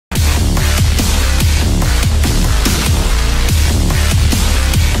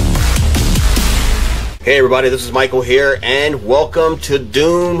Hey everybody, this is Michael here, and welcome to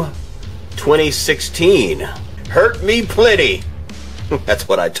Doom 2016. Hurt me plenty. That's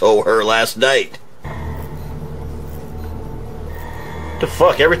what I told her last night. The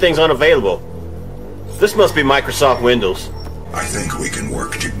fuck, everything's unavailable. This must be Microsoft Windows. I think we can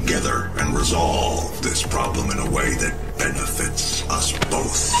work together and resolve this problem in a way that benefits us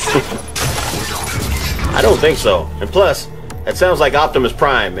both. I don't think so. And plus, that sounds like Optimus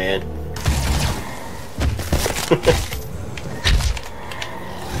Prime, man.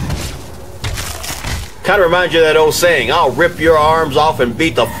 Kind of reminds you of that old saying, I'll rip your arms off and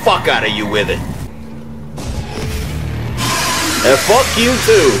beat the fuck out of you with it. And fuck you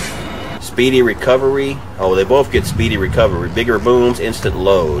too. Speedy recovery. Oh, they both get speedy recovery. Bigger booms, instant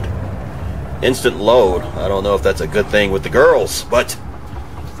load. Instant load. I don't know if that's a good thing with the girls, but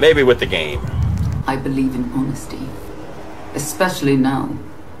maybe with the game. I believe in honesty, especially now,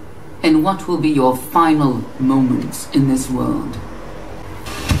 in what will be your final moments in this world.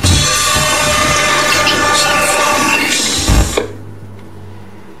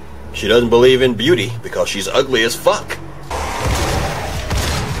 She doesn't believe in beauty because she's ugly as fuck.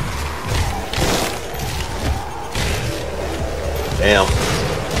 Damn.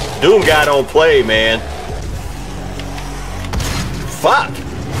 Doom guy don't play, man. Fuck.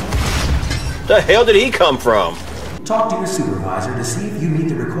 The hell did he come from? Talk to your supervisor to see if you meet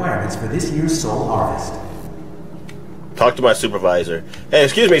the requirements for this year's soul harvest. Talk to my supervisor. Hey,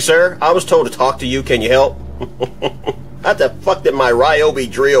 excuse me, sir. I was told to talk to you. Can you help? How the fuck did my Ryobi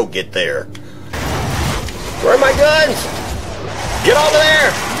drill get there? Where are my guns? Get over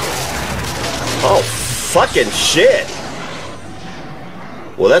there! Oh, fucking shit.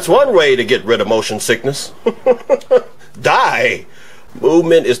 Well, that's one way to get rid of motion sickness. Die!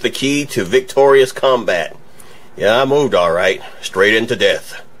 Movement is the key to victorious combat. Yeah, I moved all right. Straight into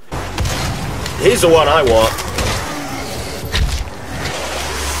death. He's the one I want.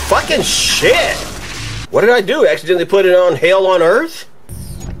 Fucking shit! What did I do? Accidentally put it on Hell on Earth?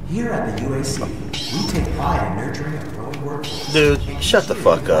 Here at the UAC, we take pride in nurturing a growing workforce. Dude, shut the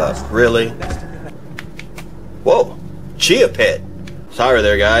fuck up. Really? Whoa. Chia Pet. Sorry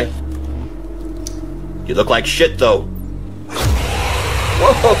there, guy. You look like shit, though.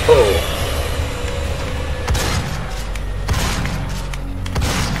 Whoa!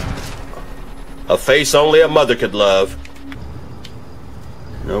 A face only a mother could love.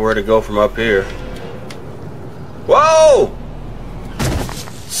 Nowhere to go from up here. Whoa!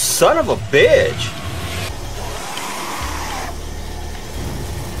 Son of a bitch!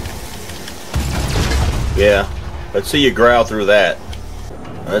 Yeah, let's see you growl through that.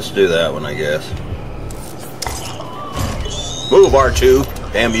 Let's do that one, I guess. Move,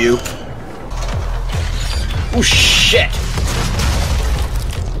 R2. Damn you. Oh, shit!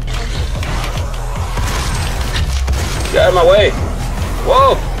 Get out of my way.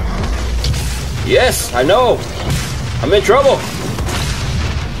 Whoa! Yes, I know. I'm in trouble.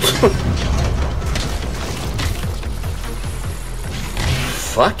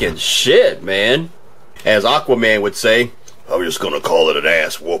 Fucking shit, man. As Aquaman would say, I'm just gonna call it an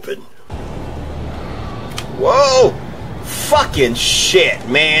ass whooping. Whoa! Fucking shit,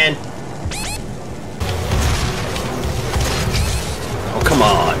 man. Oh, come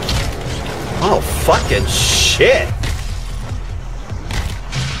on. Oh, fucking shit.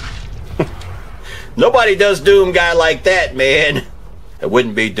 Nobody does Doom guy like that, man. It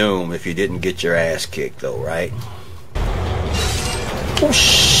wouldn't be Doom if you didn't get your ass kicked, though, right? Oh,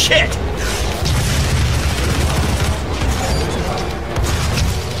 shit!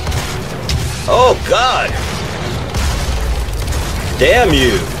 Oh, God! Damn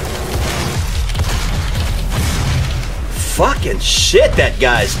you! Fucking shit, that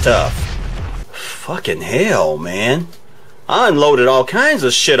guy's tough. Fucking hell, man. I unloaded all kinds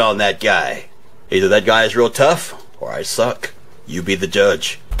of shit on that guy. Either that guy is real tough, or I suck. You be the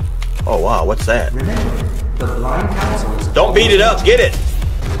judge. Oh, wow, what's that? Remember, the blind council is... Don't beat it up, get it!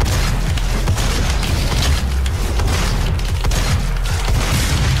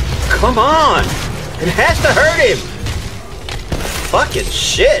 Come on! It has to hurt him! Fucking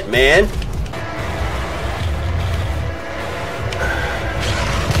shit, man!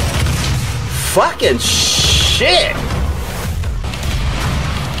 Fucking shit!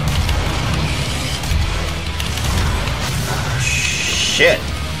 Shit.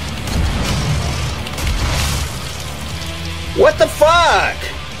 What the fuck?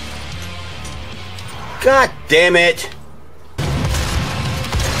 God damn it.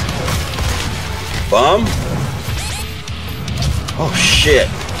 Bum? Oh shit.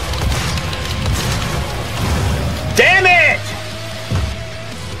 Damn it!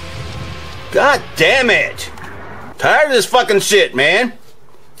 God damn it! Tired of this fucking shit, man.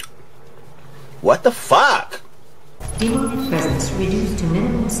 What the fuck? Demonic presence reduced to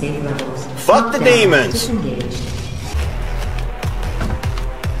minimum safe levels. Fuck the demons. Disengaged.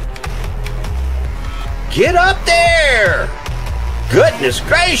 Get up there! Goodness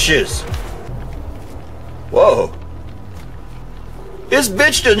gracious! Whoa. This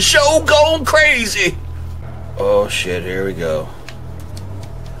bitch done show gone crazy. Oh shit, here we go.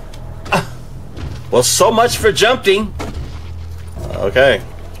 Well, so much for jumping. Okay.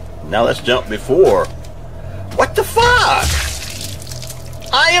 Now let's jump before. What the fuck?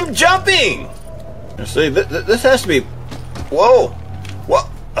 I am jumping! See, this has to be... Whoa. What?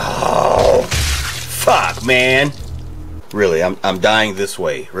 Oh. Fuck, man. Really, I'm dying this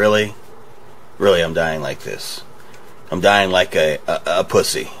way. Really? Really, I'm dying like this. I'm dying like a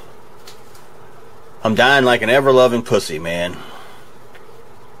pussy. I'm dying like an ever-loving pussy, man.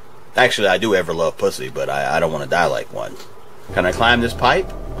 Actually, I do ever love pussy, but I don't want to die like one. Can I climb this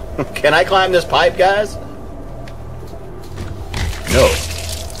pipe? Can I climb this pipe, guys? No.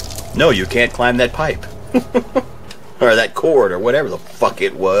 No, you can't climb that pipe. Or that cord, or whatever the fuck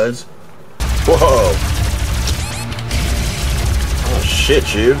it was. Whoa. Oh,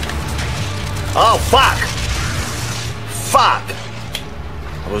 shit, you. Oh, fuck. Fuck.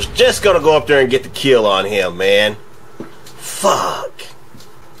 I was just gonna go up there and get the kill on him, man. Fuck.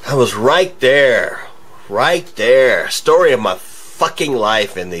 I was right there. Right there. Story of my fucking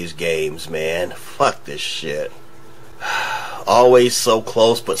life in these games, man. Fuck this shit. Always so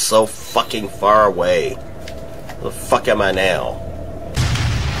close, but so fucking far away. Where the fuck am I now?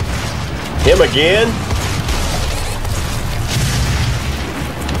 Him again?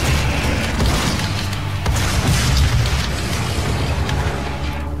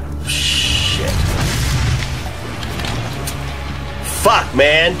 Shit. Fuck,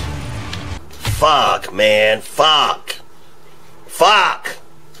 man. Fuck, man. Fuck. Fuck.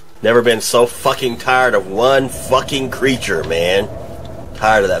 Never been so fucking tired of one fucking creature, man.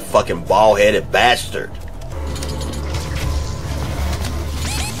 Tired of that fucking bald-headed bastard.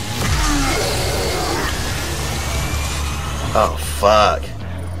 Oh, fuck.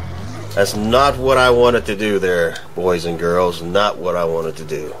 That's not what I wanted to do there, boys and girls. Not what I wanted to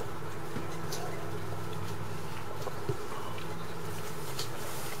do.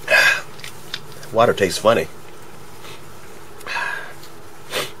 Water tastes funny.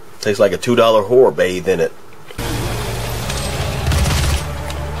 Tastes like a $2 whore bathed in it.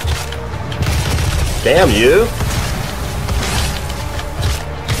 Damn you.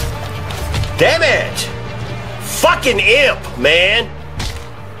 Damn it! Fucking imp, man!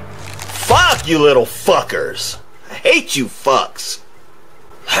 Fuck you little fuckers! I hate you fucks!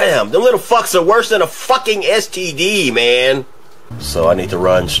 Damn, them little fucks are worse than a fucking STD, man! So I need to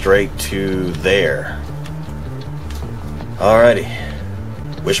run straight to there. Alrighty.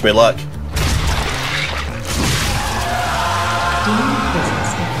 Wish me luck. Demonic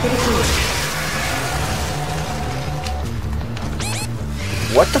presence at critical.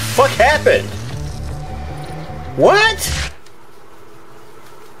 What the fuck happened? What?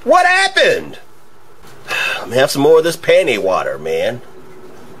 What happened? Let me have some more of this panty water, man.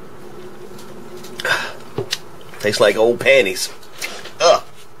 Tastes like old panties. Ugh.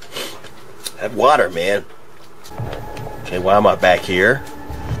 That water, man. Okay, why am I back here?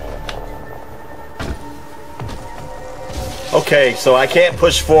 Okay, so I can't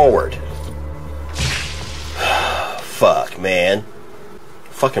push forward. Fuck, man.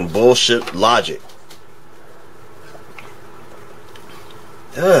 Fucking bullshit logic.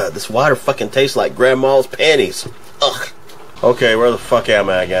 Ugh, this water fucking tastes like grandma's panties. Ugh. Okay, where the fuck am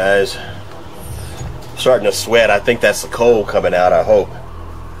I, guys? I'm starting to sweat. I think that's the cold coming out, I hope.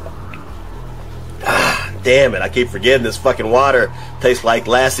 Ah, damn it. I keep forgetting this fucking water tastes like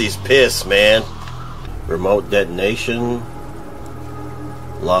Lassie's piss, man. Remote detonation.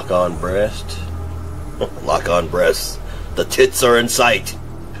 Lock on breast. Lock on breast. The tits are in sight.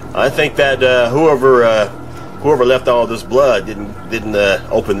 I think that whoever left all this blood didn't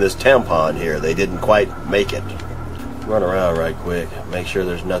open this tampon here. They didn't quite make it. Run around right quick. Make sure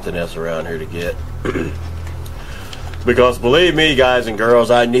there's nothing else around here to get. Because believe me, guys and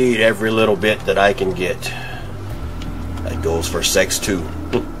girls, I need every little bit that I can get. That goes for sex too.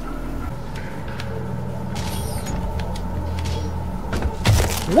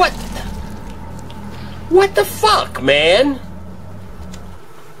 What? What the fuck, man?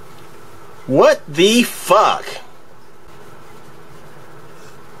 What the fuck?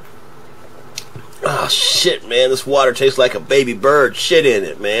 Oh shit, man, this water tastes like a baby bird shit in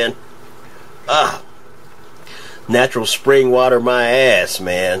it, man. Ah. Natural spring water my ass,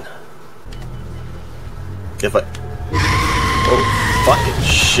 man. If I... Oh, fucking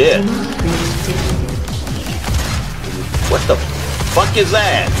shit. What the fuck is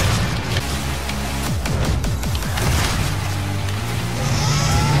that?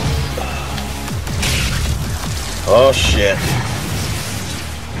 Oh shit.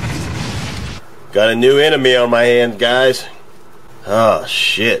 Got a new enemy on my hands, guys. Oh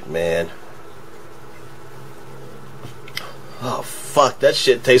shit, man. Oh fuck, that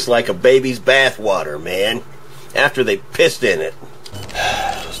shit tastes like a baby's bathwater, man. After they pissed in it.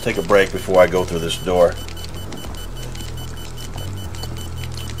 Let's take a break before I go through this door.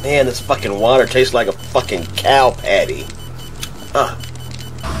 Man, this fucking water tastes like a fucking cow patty.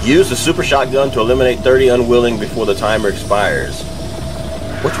 Use the super shotgun to eliminate 30 unwilling before the timer expires.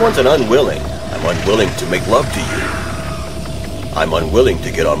 Which one's an unwilling? I'm unwilling to make love to you. I'm unwilling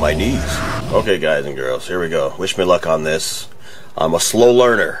to get on my knees. Okay, guys and girls, here we go. Wish me luck on this. I'm a slow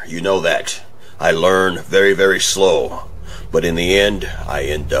learner, you know that. I learn very, very slow. But in the end, I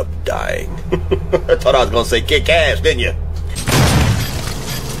end up dying. I thought I was going to say kick ass, didn't you?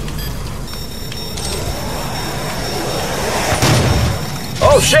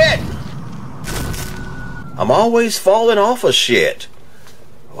 Oh shit! I'm always falling off of shit.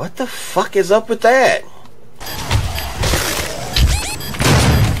 What the fuck is up with that?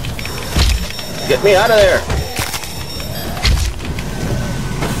 Get me out of there.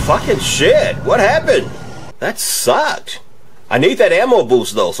 Fucking shit. What happened? That sucked. I need that ammo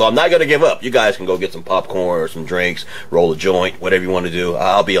boost though, so I'm not gonna give up. You guys can go get some popcorn or some drinks, roll a joint, whatever you want to do.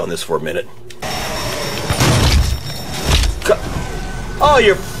 I'll be on this for a minute. Oh,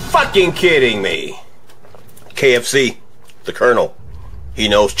 you're fucking kidding me. KFC, the Colonel, he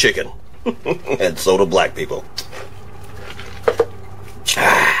knows chicken. And so do black people.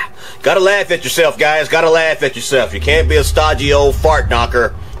 Gotta laugh at yourself, guys. Gotta laugh at yourself. You can't be a stodgy old fart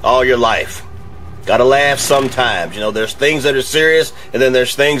knocker all your life. Gotta laugh sometimes. You know, there's things that are serious, and then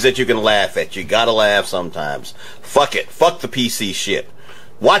there's things that you can laugh at. You gotta laugh sometimes. Fuck it. Fuck the PC shit.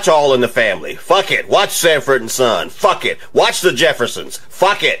 Watch All in the Family. Fuck it. Watch Sanford and Son. Fuck it. Watch The Jeffersons.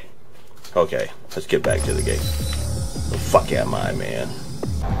 Fuck it. Okay, let's get back to the game. The fuck am I, man?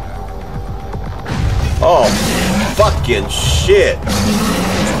 Oh, fucking shit.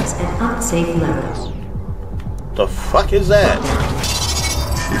 At unsafe levels. The fuck is that?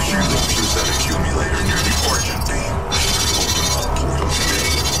 If you lose that accumulator near the origin beam, open up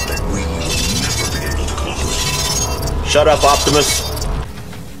portals that we will never be able to close. Shut up, Optimus.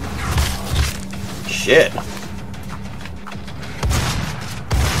 Shit.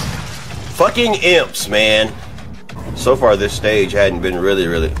 Fucking imps, man. So far this stage hadn't been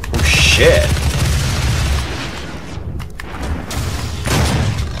really... Oh, shit.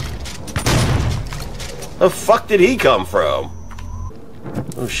 The fuck did he come from?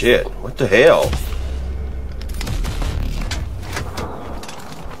 Oh shit, what the hell?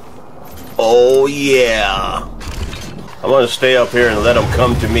 Oh yeah. I'm gonna stay up here and let them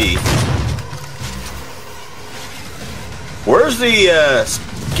come to me. Where's the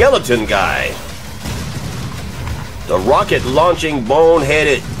skeleton guy? The rocket launching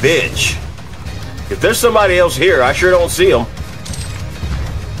bone-headed bitch. If there's somebody else here, I sure don't see him.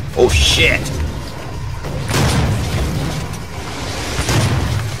 Oh shit.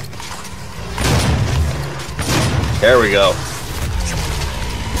 There we go.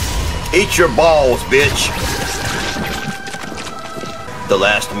 Eat your balls, bitch. The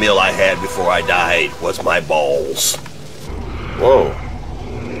last meal I had before I died was my balls. Whoa.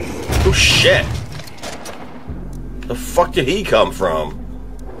 Oh shit. The fuck did he come from?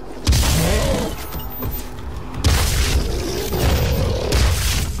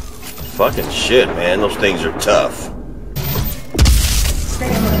 Fucking shit, man. Those things are tough.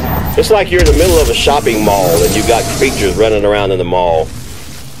 It's like you're in the middle of a shopping mall and you got creatures running around in the mall.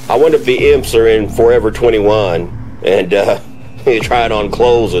 I wonder if the imps are in Forever 21 and you're trying on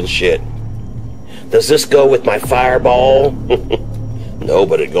clothes and shit. Does this go with my fireball? No,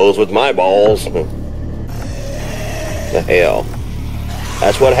 but it goes with my balls. The hell.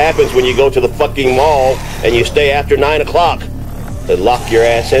 That's what happens when you go to the fucking mall and you stay after 9 o'clock. They lock your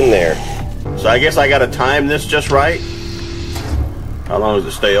ass in there. So I guess I gotta time this just right? How long does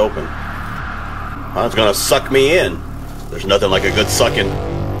it stay open? Oh, it's gonna suck me in. There's nothing like a good sucking.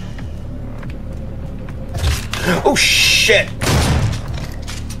 Oh shit!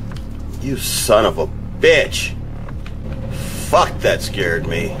 You son of a bitch! Fuck, that scared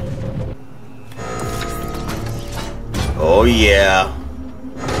me. Oh yeah.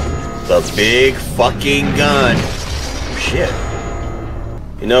 The big fucking gun. Shit.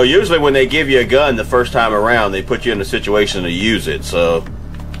 You know, usually when they give you a gun the first time around, they put you in a situation to use it, so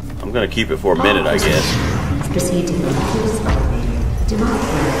I'm gonna keep it for a minute, I guess. Proceed to molecular spike. Do not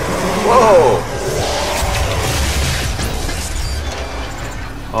worry. Whoa!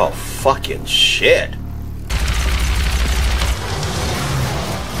 Oh, fucking shit.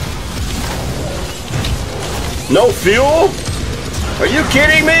 No fuel? Are you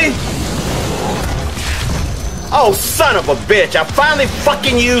kidding me? Oh, son of a bitch. I finally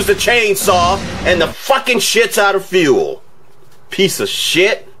fucking used the chainsaw and the fucking shit's out of fuel. Piece of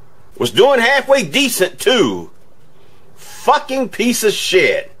shit. Was doing halfway decent, too. Fucking piece of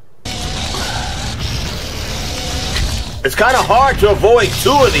shit. It's kind of hard to avoid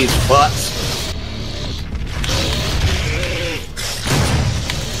two of these fucks.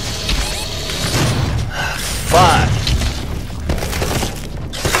 Fuck.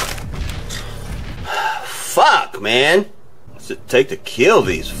 Fuck, man. What's it take to kill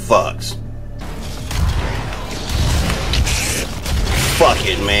these fucks? Fuck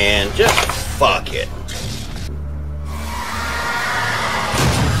it, man. Just fuck it.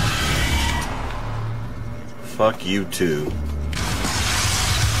 Fuck you too.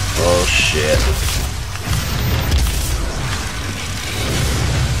 Oh shit.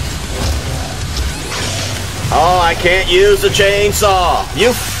 Oh, I can't use the chainsaw.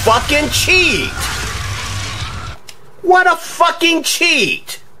 You fucking cheat. What a fucking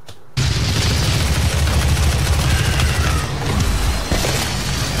cheat.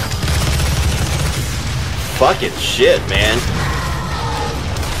 Fucking shit, man.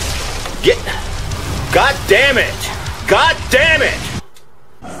 Get... God damn it! God damn it!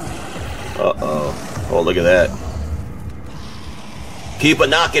 Uh-oh. Oh, look at that. Keep a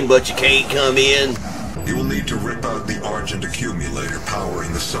knocking, but you can't come in. You will need to rip out the Argent accumulator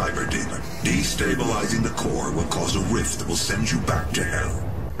powering the Cyber Demon. Destabilizing the core will cause a rift that will send you back to hell.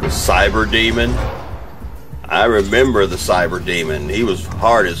 The Cyber Demon? I remember the Cyber Demon. He was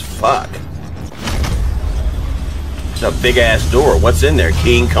hard as fuck. It's a big-ass door. What's in there,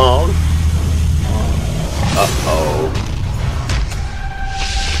 King Kong? Uh-oh.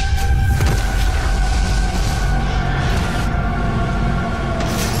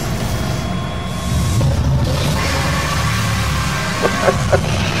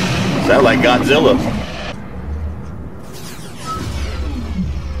 Sound like Godzilla.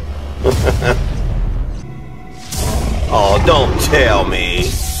 Oh, don't tell me.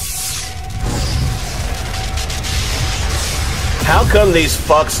 How come these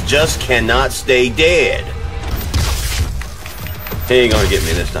fucks just cannot stay dead? He ain't gonna get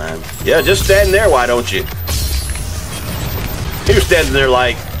me this time. Yeah, just stand there, why don't you? He was standing there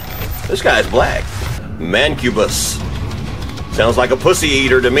like, this guy's black. Mancubus. Sounds like a pussy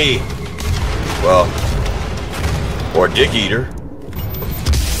eater to me. Well, or dick eater.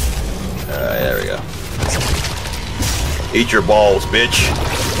 There we go. Eat your balls, bitch.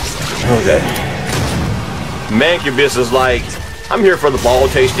 Okay. Mancubus is like, I'm here for the ball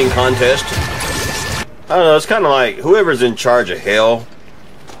tasting contest. I don't know, it's kind of like whoever's in charge of hell,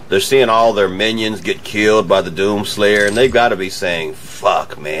 they're seeing all their minions get killed by the Doomslayer, and they've got to be saying,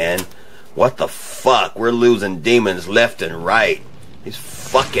 fuck, man. What the fuck? We're losing demons left and right. These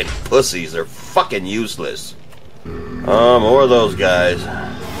fucking pussies, they're fucking useless. More of those guys.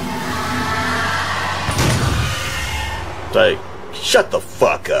 It's like, shut the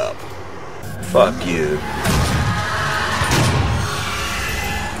fuck up. Fuck you.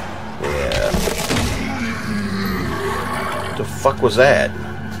 Yeah. What the fuck was that?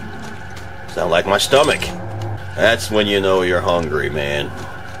 Sound like my stomach. That's when you know you're hungry, man.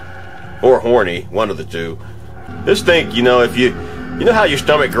 Or horny, one of the two. Just think, you know, if you know how your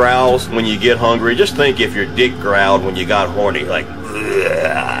stomach growls when you get hungry? Just think if your dick growled when you got horny, like,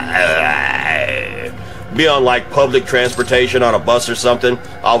 be on like public transportation on a bus or something,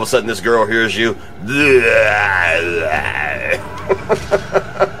 all of a sudden this girl hears you.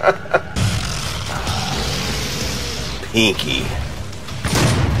 Pinky.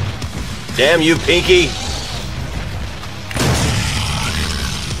 Damn you, Pinky.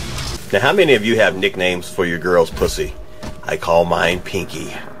 Now, how many of you have nicknames for your girl's pussy? I call mine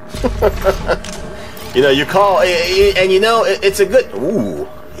Pinky. You know, you call, and you know, it's a good, ooh,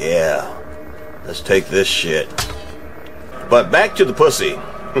 yeah. Let's take this shit. But back to the pussy.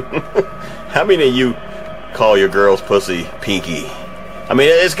 How many of you call your girl's pussy Pinky? I mean,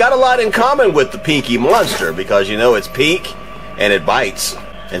 it's got a lot in common with the Pinky monster because, you know, it's pink and it bites.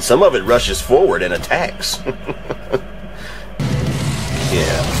 And some of it rushes forward and attacks.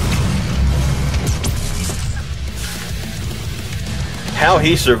 Yeah. How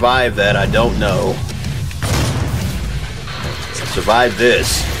he survived that, I don't know. Survived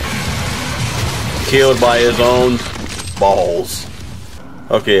this. Killed by his own balls.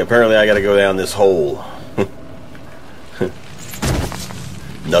 Okay, apparently I gotta go down this hole.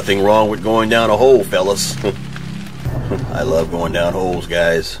 Nothing wrong with going down a hole, fellas. I love going down holes,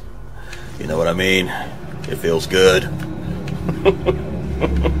 guys. You know what I mean? It feels good.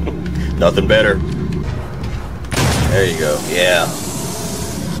 Nothing better. There you go. Yeah.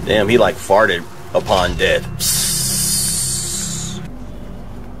 Damn, he like farted upon death. Psst.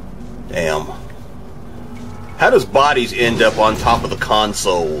 Damn. How does bodies end up on top of the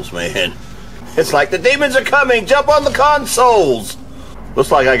consoles, man? It's like the demons are coming. Jump on the consoles. Looks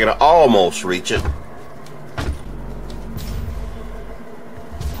like I can almost reach it.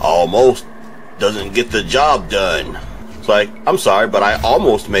 Almost doesn't get the job done. It's like, I'm sorry, but I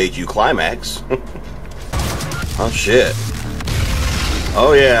almost made you climax. Oh, shit.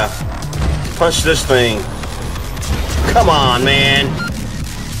 Oh, yeah. Punch this thing. Come on, man.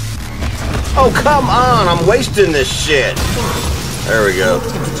 Oh, come on. I'm wasting this shit. There we go.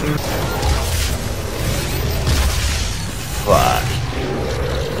 Fuck.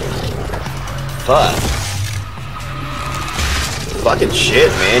 Fuck. Fucking shit,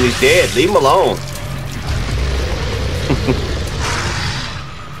 man. He's dead. Leave him alone.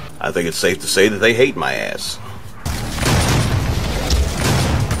 I think it's safe to say that they hate my ass.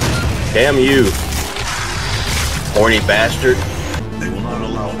 Damn you, horny bastard. They will not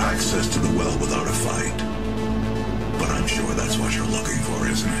allow access to the well without a fight. But I'm sure that's what you're looking for,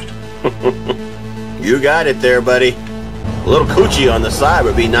 isn't it? You got it there, buddy. A little coochie on the side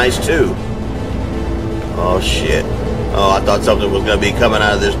would be nice, too. Oh, shit. Oh, I thought something was going to be coming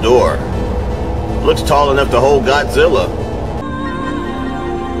out of this door. Looks tall enough to hold Godzilla.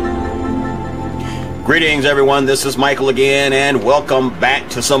 Greetings, everyone. This is Michael again, and welcome back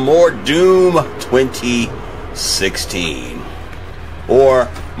to some more Doom 2016. Or,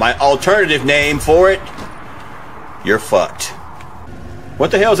 my alternative name for it, you're fucked.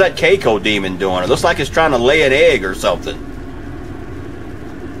 What the hell is that Keiko demon doing? It looks like it's trying to lay an egg or something.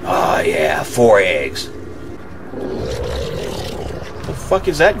 Oh, yeah, 4 eggs. What the fuck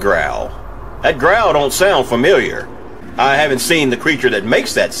is that growl? That growl don't sound familiar. I haven't seen the creature that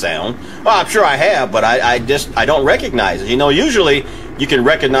makes that sound. Well, I'm sure I have, but I don't recognize it. You know, usually you can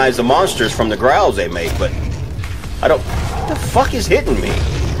recognize the monsters from the growls they make, but I don't. What the fuck is hitting me?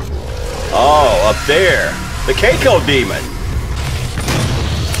 Oh, up there. The Keiko demon.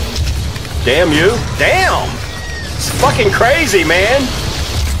 Damn you. Damn! It's fucking crazy, man.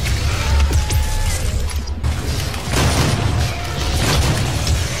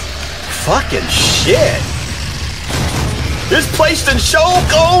 Fucking shit. This place done so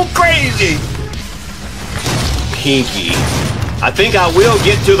go crazy. Pinky. I think I will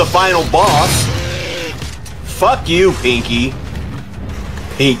get to the final boss. Fuck you, Pinky.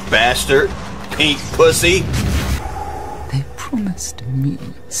 Pink bastard. Pink pussy. They promised me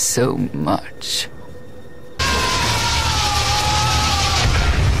so much.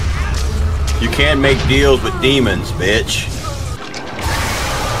 You can't make deals with demons, bitch.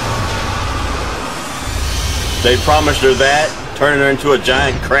 They promised her that, turning her into a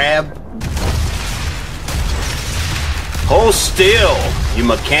giant crab. Hold still, you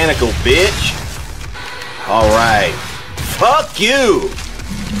mechanical bitch. Alright. Fuck you!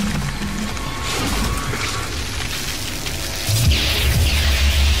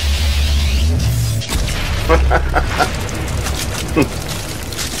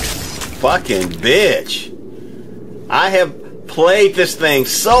 Fucking bitch. I have played this thing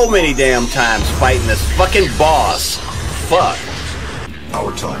so many damn times fighting this fucking boss. Fuck.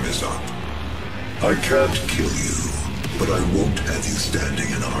 Our time is up. I can't kill you, but I won't have you standing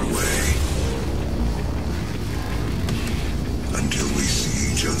in our way. Until we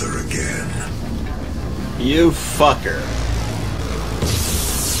see each other again. You fucker.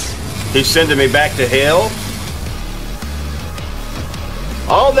 He's sending me back to hell?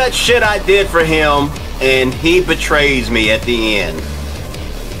 All that shit I did for him, and he betrays me at the end.